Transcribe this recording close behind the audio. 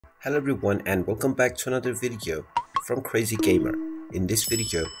Hello everyone and welcome back to another video from Crazy Gamer. In this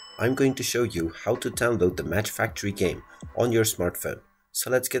video, I'm going to show you how to download the Match Factory game on your smartphone.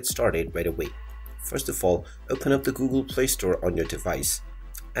 So let's get started right away. First of all, open up the Google Play Store on your device.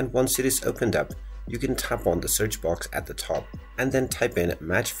 And once it is opened up, you can tap on the search box at the top and then type in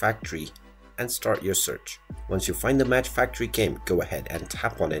Match Factory and start your search. Once you find the Match Factory game, go ahead and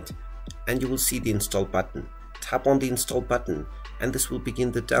tap on it and you will see the install button. Tap on the install button and this will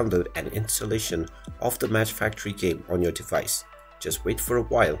begin the download and installation of the Match Factory game on your device. Just wait for a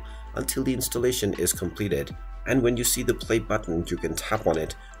while until the installation is completed, and when you see the play button, you can tap on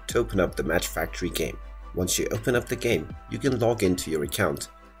it to open up the Match Factory game. Once you open up the game, you can log into your account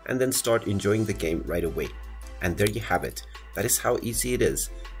and then start enjoying the game right away. And there you have it. That is how easy it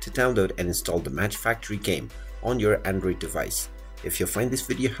is to download and install the Match Factory game on your Android device. If you find this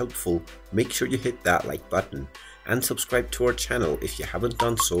video helpful, make sure you hit that like button and subscribe to our channel if you haven't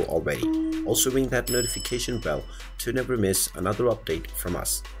done so already. Also ring that notification bell to never miss another update from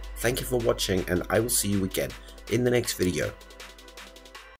us. Thank you for watching and I will see you again in the next video.